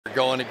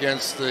Going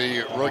against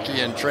the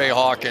rookie and Trey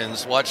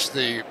Hawkins. Watch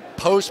the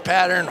post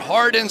pattern,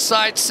 hard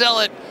inside, sell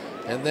it,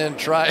 and then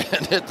try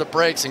and hit the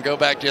brakes and go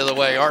back the other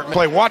way. Hartman.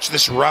 Play. Watch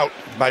this route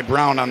by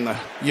Brown on the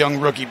young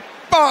rookie.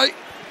 Bye.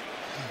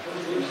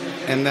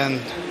 And then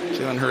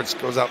Jalen Hurts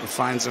goes out and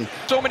finds him.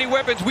 So many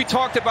weapons. We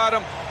talked about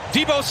him.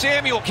 Deebo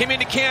Samuel came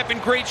into camp in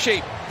great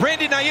shape.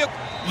 Brandon Ayuk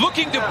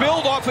looking to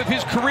build off of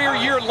his career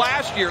year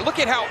last year. Look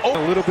at how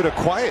a little bit of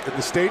quiet in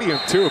the stadium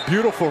too. A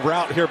beautiful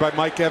route here by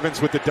Mike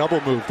Evans with the double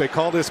move. They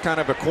call this kind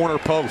of a corner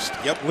post.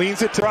 Yep.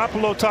 Leans it to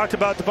Garoppolo talked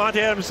about Devontae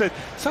Adams, said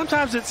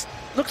sometimes it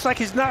looks like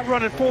he's not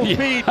running full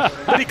speed,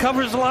 but he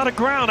covers a lot of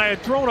ground. I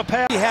had thrown a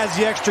pass. He has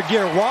the extra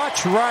gear.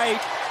 Watch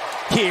right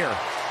here.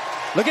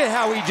 Look at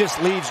how he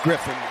just leaves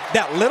Griffin.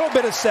 That little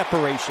bit of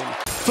separation.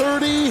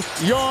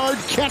 30-yard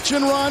catch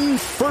and run,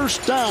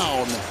 first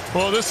down.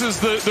 Well, this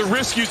is the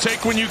risk you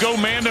take when you go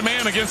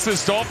man-to-man against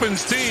this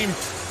Dolphins team.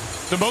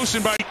 The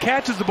motion by... He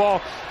catches the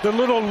ball, the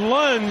little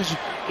lunge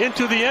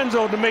into the end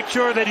zone to make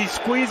sure that he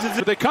squeezes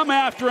it. They come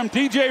after him.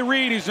 DJ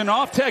Reed, he's an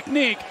off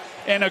technique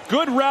and a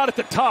good route at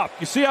the top.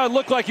 You see how it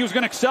looked like he was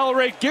going to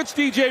accelerate, gets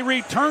DJ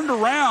Reed turned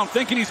around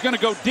thinking he's going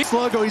to go deep.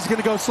 Sluggo, he's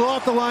going to go slow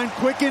off the line,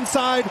 quick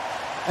inside,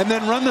 and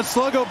then run the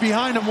Sluggo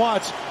behind him.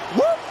 Watch.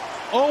 Whoop!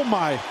 Oh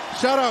my.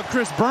 Shout out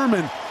Chris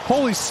Berman.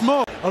 Holy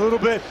smoke. A little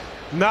bit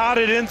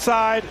nodded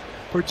inside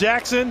for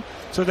Jackson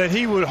so that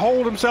he would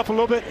hold himself a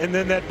little bit, and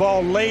then that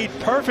ball laid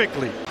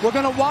perfectly. We're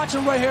going to watch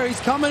him right here. He's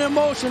coming in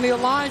motion. He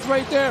aligns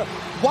right there.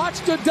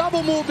 Watch the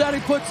double move that he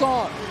puts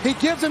on. He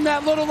gives him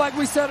that little, like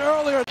we said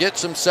earlier. Get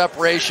some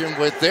separation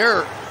with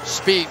their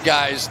speed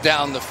guys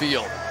down the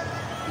field.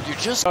 You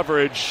just...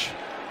 Coverage.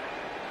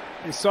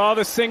 You saw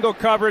the single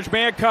coverage,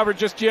 man coverage,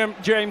 just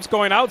James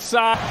going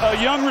outside.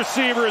 A young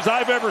receiver as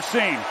I've ever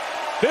seen.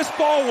 This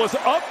ball was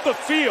up the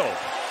field.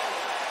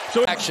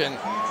 So action,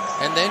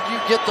 and then you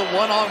get the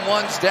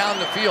one-on-ones down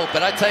the field.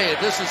 But I tell you,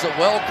 this is a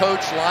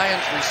well-coached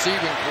Lions receiving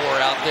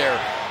corps out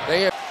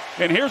there.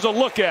 And here's a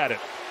look at it.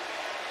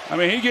 I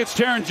mean, he gets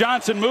Taron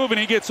Johnson moving,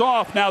 he gets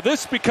off. Now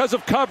this, because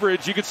of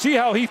coverage, you can see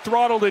how he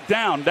throttled it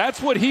down.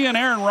 That's what he and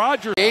Aaron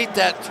Rodgers... Create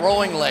that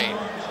throwing lane.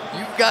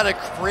 You've got to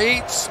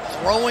create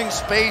throwing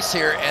space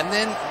here, and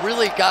then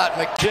really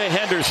got Jay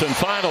Henderson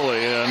finally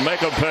and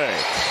make a pay.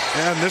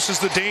 And this is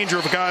the danger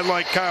of a guy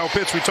like Kyle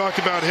Pitts. We talked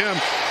about him.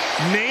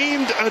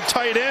 Named a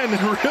tight end,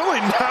 really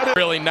not a...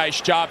 Really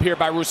nice job here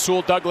by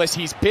Rasul Douglas.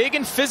 He's big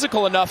and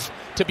physical enough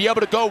to be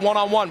able to go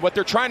one-on-one. What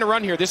they're trying to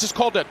run here, this is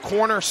called a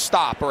corner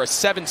stop or a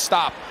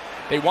 7-stop.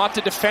 They want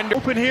the defender...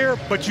 Open here,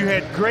 but you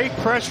had great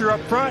pressure up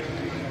front.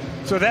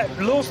 So that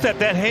little step,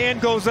 that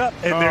hand goes up,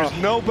 and there's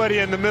nobody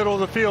in the middle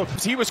of the field.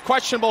 He was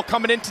questionable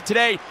coming into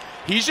today.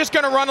 He's just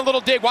going to run a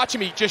little dig. Watch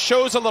him. He just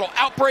shows a little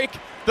outbreak,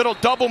 little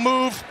double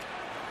move,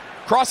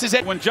 crosses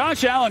it. When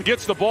Josh Allen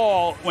gets the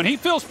ball, when he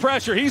feels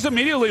pressure, he's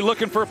immediately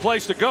looking for a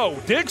place to go.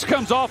 Diggs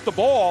comes off the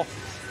ball,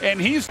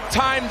 and he's...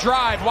 Time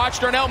drive.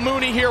 Watch Darnell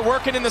Mooney here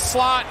working in the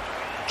slot.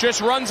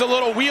 Just runs a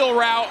little wheel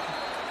route.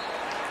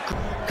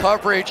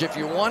 Coverage, if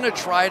you want to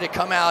try to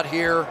come out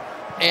here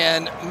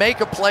and make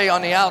a play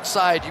on the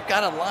outside, you've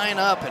got to line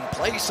up and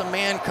play some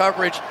man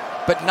coverage,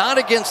 but not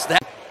against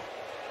that.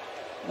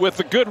 With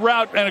a good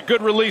route and a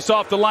good release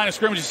off the line of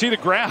scrimmage, you see the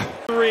grab.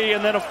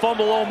 And then a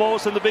fumble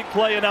almost, and the big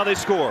play, and now they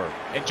score.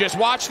 And just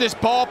watch this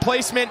ball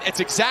placement. It's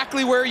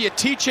exactly where you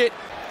teach it.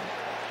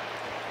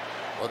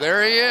 Well,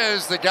 there he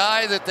is, the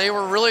guy that they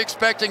were really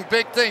expecting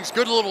big things.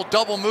 Good little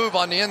double move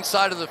on the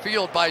inside of the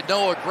field by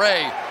Noah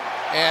Gray.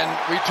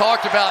 And we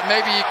talked about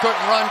maybe he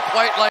couldn't run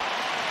quite like...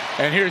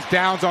 And here's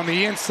Downs on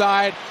the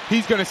inside.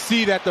 He's going to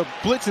see that the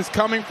blitz is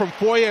coming from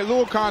Foye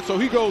Luakon, so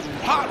he goes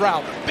hot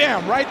route.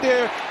 Bam, right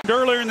there.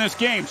 Earlier in this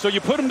game. So you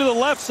put him to the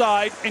left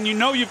side, and you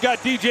know you've got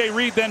DJ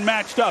Reed then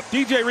matched up.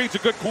 DJ Reed's a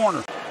good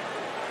corner.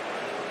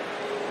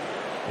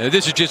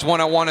 This is just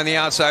one-on-one on the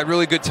outside.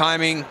 Really good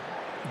timing.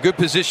 Good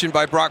position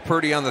by Brock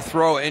Purdy on the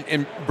throw.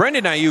 And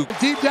Brandon Ayuk.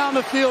 Deep down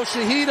the field,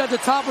 Shaheed at the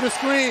top of the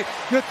screen.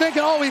 You're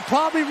thinking, oh, he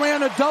probably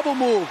ran a double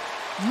move.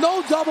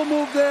 No double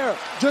move there.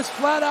 Just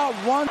flat out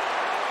one.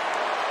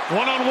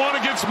 One-on-one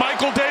against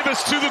Michael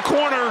Davis to the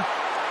corner.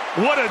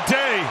 What a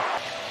day.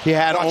 He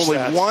had only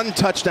one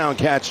touchdown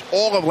catch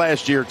all of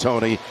last year,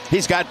 Tony.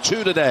 He's got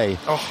 2 today.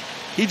 Oh,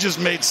 he just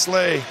made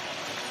Slay.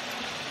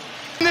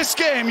 In this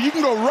game, you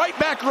can go right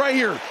back right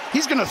here.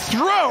 He's going to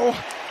throw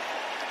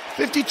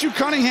 52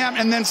 Cunningham,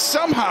 and then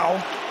somehow...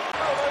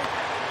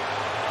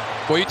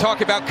 Well, you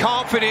talk about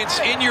confidence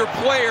in your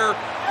player.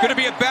 Going to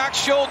be a back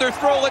shoulder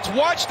throw. Let's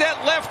watch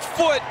that left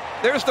foot.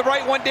 There's the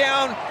right one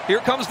down. Here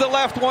comes the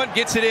left one.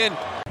 Gets it in.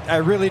 I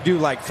really do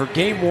like, for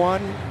game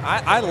one,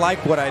 I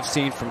like what I've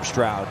seen from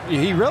Stroud.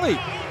 He really...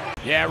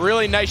 Yeah,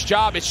 really nice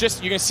job. It's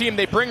just, you can see him,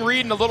 they bring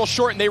Reed in a little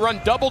short, and they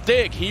run double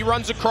dig. He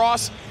runs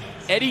across.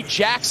 Eddie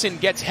Jackson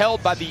gets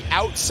held by the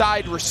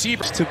outside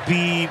receiver. To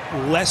be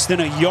less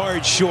than a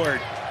yard short.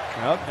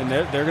 Yep, and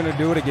they're going to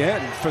do it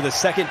again for the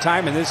second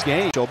time in this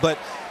game. But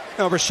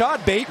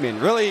Rashad Bateman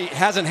really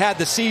hasn't had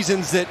the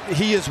seasons that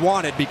he has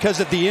wanted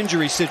because of the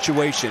injury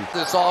situation.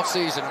 This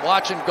offseason,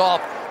 watching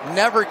Goff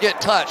never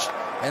get touched.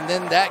 And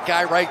then that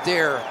guy right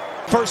there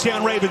First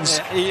down, Ravens.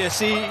 You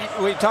see,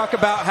 we talk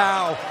about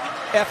how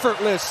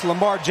effortless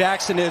Lamar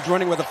Jackson is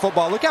running with the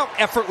football. Look how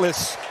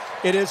effortless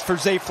it is for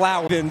Zay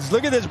Flowers.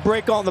 Look at this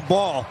break on the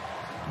ball.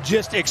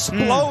 Just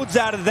explodes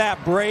out of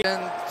that break.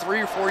 And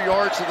 3 or 4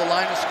 yards to the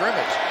line of scrimmage.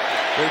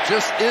 There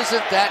just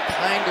isn't that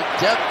kind of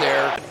depth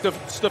there.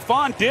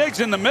 Stephon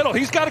Diggs in the middle.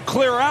 He's got to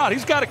clear out.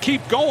 He's got to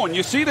keep going.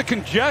 You see the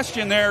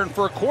congestion there, and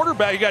for a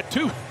quarterback, you got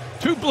two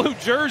blue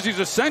jerseys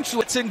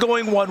essentially. It's in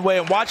going one way,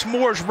 and watch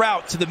Moore's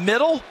route to the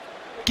middle.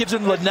 Gives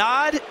him the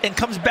nod and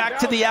comes back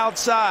to the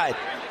outside.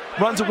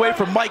 Runs away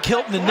from Mike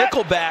Hilton, the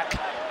nickelback.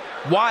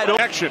 Wide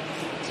open. Action.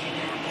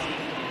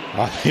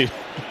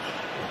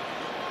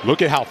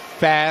 Look at how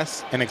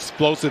fast and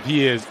explosive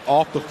he is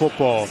off the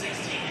football.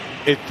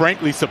 It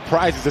frankly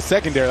surprises the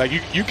secondary. Like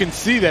you can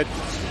see that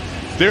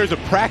there's a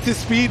practice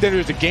speed, then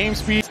there's a game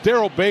speed.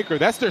 Daryl Baker,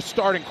 that's their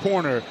starting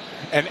corner.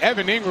 And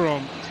Evan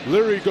Ingram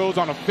literally goes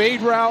on a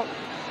fade route,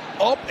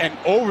 up and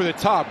over the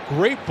top.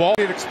 Great ball.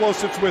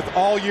 Explosives with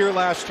all year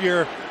last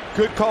year.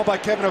 Good call by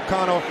Kevin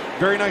O'Connell.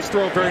 Very nice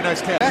throw, very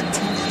nice catch.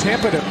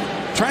 Tampa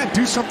to try and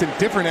do something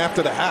different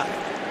after the half.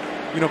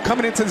 You know,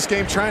 coming into this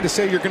game trying to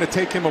say you're going to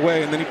take him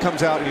away, and then he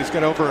comes out and he's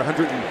got over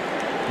 100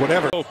 and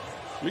whatever.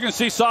 You're going to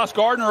see Sauce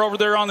Gardner over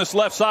there on this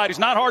left side. He's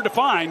not hard to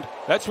find.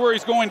 That's where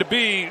he's going to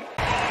be.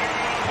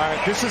 All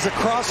right, this is a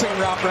crossing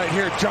route right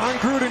here. John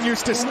Gruden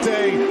used to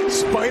say,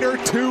 Spider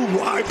 2,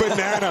 why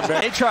banana, man?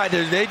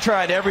 They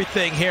tried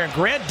everything here. And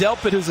Grant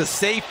Delpit, who's a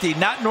safety,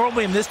 not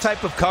normally in this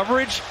type of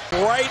coverage.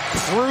 Right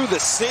through the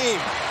seam.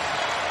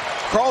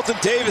 Carlton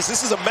Davis,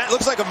 this is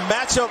looks like a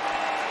matchup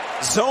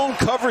zone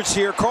coverage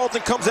here.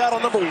 Carlton comes out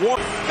on number 1.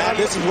 Now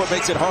this is what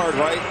makes it hard,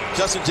 right?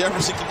 Justin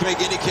Jefferson can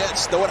make any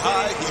catch. Throw it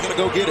high, he's going to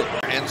go get it.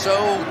 And so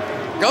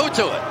go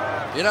to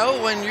it. You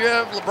know, when you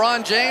have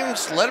LeBron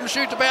James, let him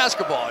shoot the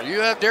basketball.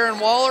 You have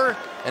Darren Waller,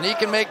 and he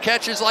can make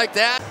catches like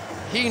that.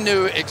 He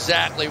knew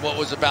exactly what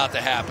was about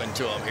to happen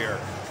to him here.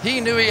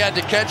 He knew he had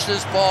to catch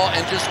this ball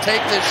and just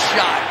take this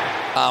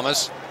shot.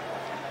 Thomas,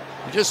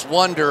 you just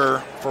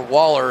wonder for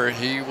Waller,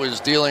 he was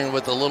dealing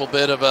with a little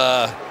bit of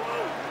a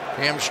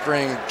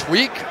hamstring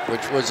tweak,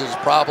 which was his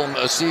problem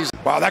a season.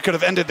 Wow, that could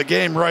have ended the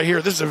game right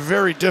here. This is a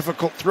very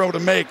difficult throw to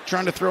make.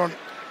 Trying to throw an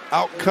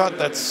out cut,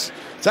 it's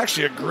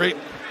actually a great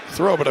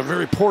throw, but a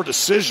very poor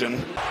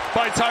decision.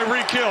 By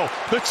Tyreek Hill.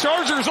 The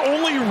Chargers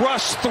only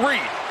rush 3.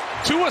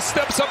 Tua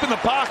steps up in the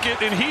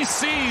pocket, and he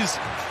sees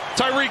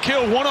Tyreek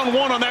Hill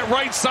one-on-one on that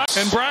right side.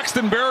 And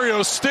Braxton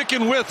Berrios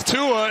sticking with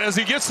Tua as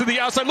he gets to the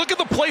outside. Look at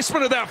the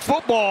placement of that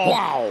football.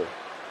 Wow.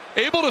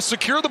 Able to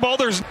secure the ball.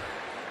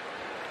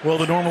 Well,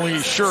 the normally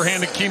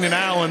sure-handed Keenan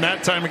Allen,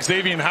 that time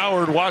Xavier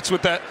Howard, watch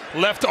with that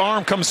left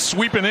arm comes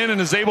sweeping in and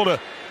is able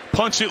to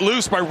punch it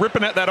loose by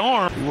ripping at that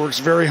arm. He works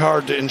very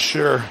hard to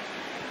ensure.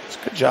 It's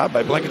a good job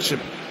by Blankenship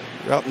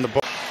out in the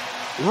ball.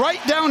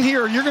 Right down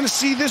here, you're going to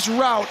see this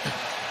route,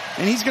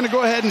 and he's going to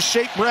go ahead and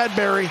shake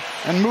Bradbury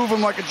and move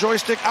him like a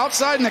joystick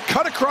outside and then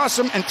cut across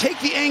him and take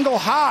the angle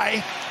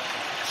high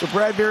so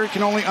Bradbury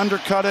can only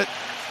undercut it.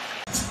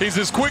 He's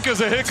as quick as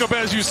a hiccup,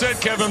 as you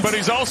said, Kevin, but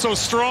he's also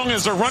strong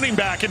as a running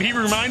back, and he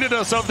reminded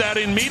us of that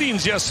in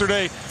meetings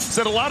yesterday.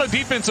 Said a lot of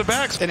defensive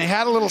backs. And he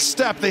had a little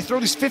step. They throw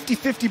these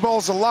 50-50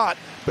 balls a lot,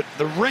 but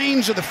the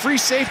range of the free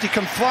safety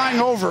come flying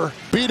over.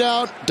 Beat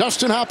out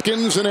Dustin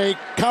Hopkins in a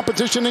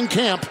competition in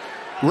camp.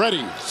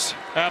 Readies.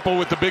 Apple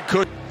with the big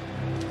cook.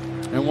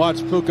 And watch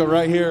Puka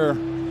right here.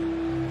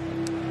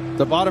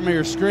 The bottom of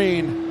your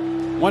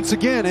screen. Once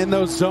again in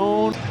those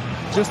zones.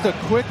 Just a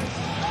quick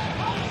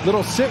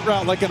little sit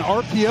route like an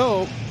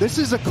RPO. This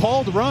is a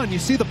called run. You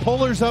see the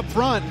pullers up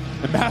front.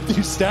 And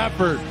Matthew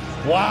Stafford.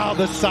 Wow,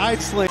 the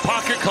side sling.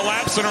 Pocket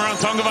collapsing around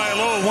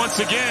Tagovailoa once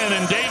again,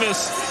 and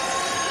Davis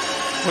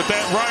with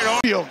that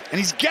right arm. And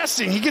he's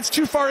guessing. He gets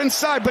too far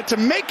inside, but to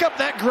make up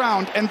that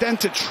ground and then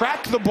to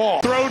track the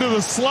ball. Throw to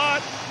the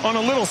slot on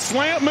a little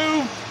slant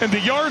move, and the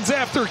yards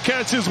after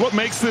catch is what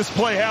makes this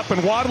play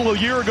happen. Waddle a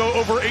year ago,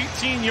 over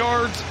 18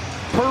 yards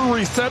per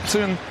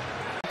reception.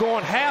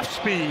 Going half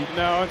speed.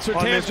 No, and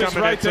Surtain's just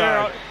right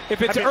there.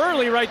 If it's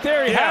early right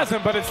there, he has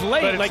him, but it's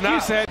late, like you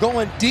said.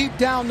 Going deep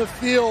down the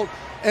field,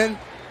 and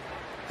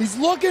he's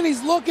looking,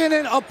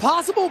 and a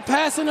possible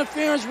pass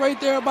interference right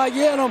there by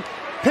Yedem,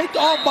 picked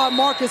off by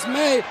Marcus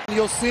May.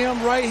 You'll see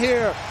him right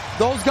here.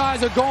 Those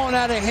guys are going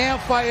at a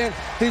hand fighting.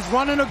 He's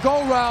running a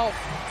go route.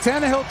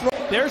 Tannehill throw.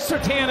 There's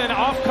Surtain in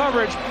off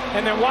coverage,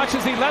 and then watch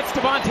as he lets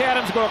Devontae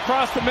Adams go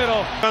across the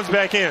middle. Comes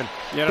back in.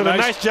 But a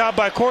nice job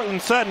by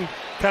Cortland Sutton,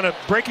 kind of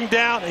breaking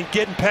down and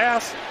getting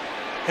past,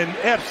 and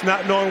Epps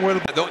not knowing where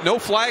the... No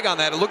flag on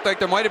that. It looked like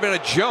there might have been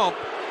a jump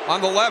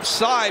on the left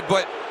side,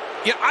 but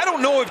I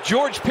don't know if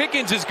George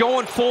Pickens is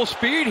going full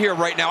speed here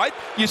right now.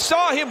 You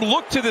saw him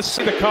look to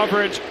the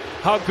coverage,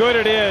 how good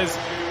it is.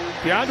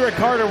 DeAndre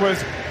Carter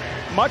was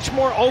much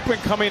more open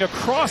coming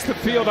across the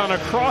field on a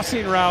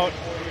crossing route.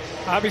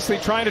 Obviously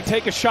trying to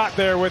take a shot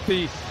there with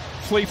the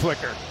flea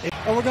flicker.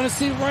 And we're going to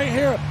see right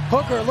here,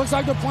 Hooker. It looks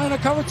like they're playing a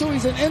cover 2.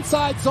 He's an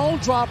inside zone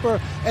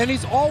dropper, and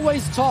he's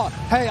always taught,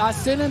 hey, I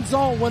sit in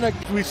zone when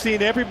We've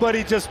seen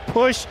everybody just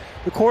push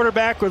the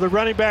quarterback or the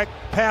running back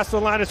past the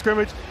line of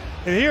scrimmage.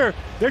 And here,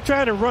 they're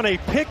trying to run a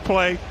pick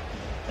play,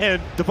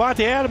 and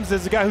Davante Adams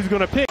is the guy who's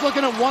going to pick.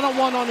 Looking at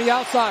one-on-one on the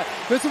outside.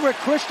 This is where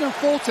Christian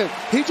Fulton,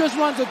 he just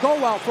runs a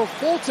go out for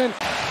Fulton.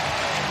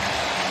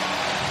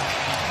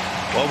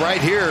 Well,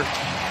 right here,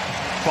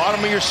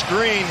 bottom of your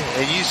screen,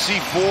 and you see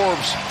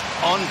Forbes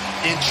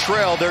in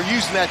trail. They're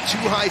using that too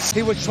high.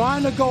 He was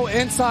trying to go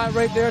inside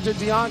right there to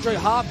DeAndre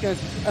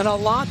Hopkins, and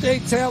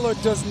Alontae Taylor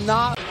does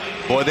not.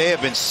 Boy, they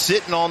have been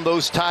sitting on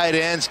those tight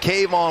ends.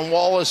 Kayvon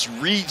Wallace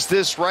reads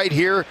this right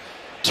here.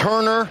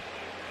 Turner,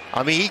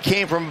 I mean, he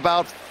came from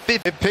about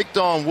 50. Picked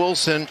on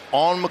Wilson,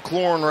 on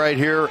McLaurin right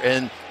here,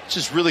 and it's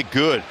just really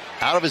good.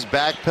 Out of his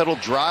back pedal,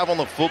 drive on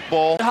the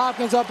football.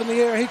 Hopkins up in the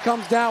air, he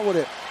comes down with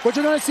it. But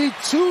you're going to see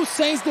two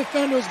Saints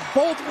defenders,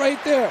 both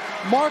right there.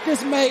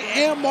 Marcus May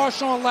and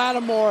Marshawn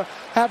Lattimore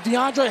have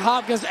DeAndre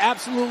Hopkins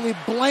absolutely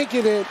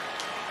blanketed.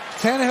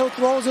 Tannehill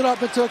throws it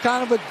up into a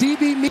kind of a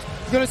DB meet.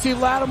 You're going to see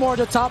Lattimore at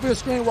the top of your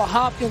screen with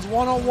Hopkins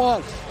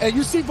one-on-one. And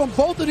you see from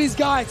both of these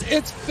guys,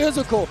 it's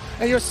physical.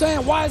 And you're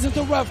saying, why isn't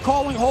the ref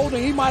calling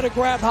holding? He might have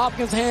grabbed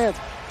Hopkins' hands.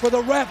 For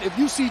the ref, if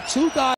you see two guys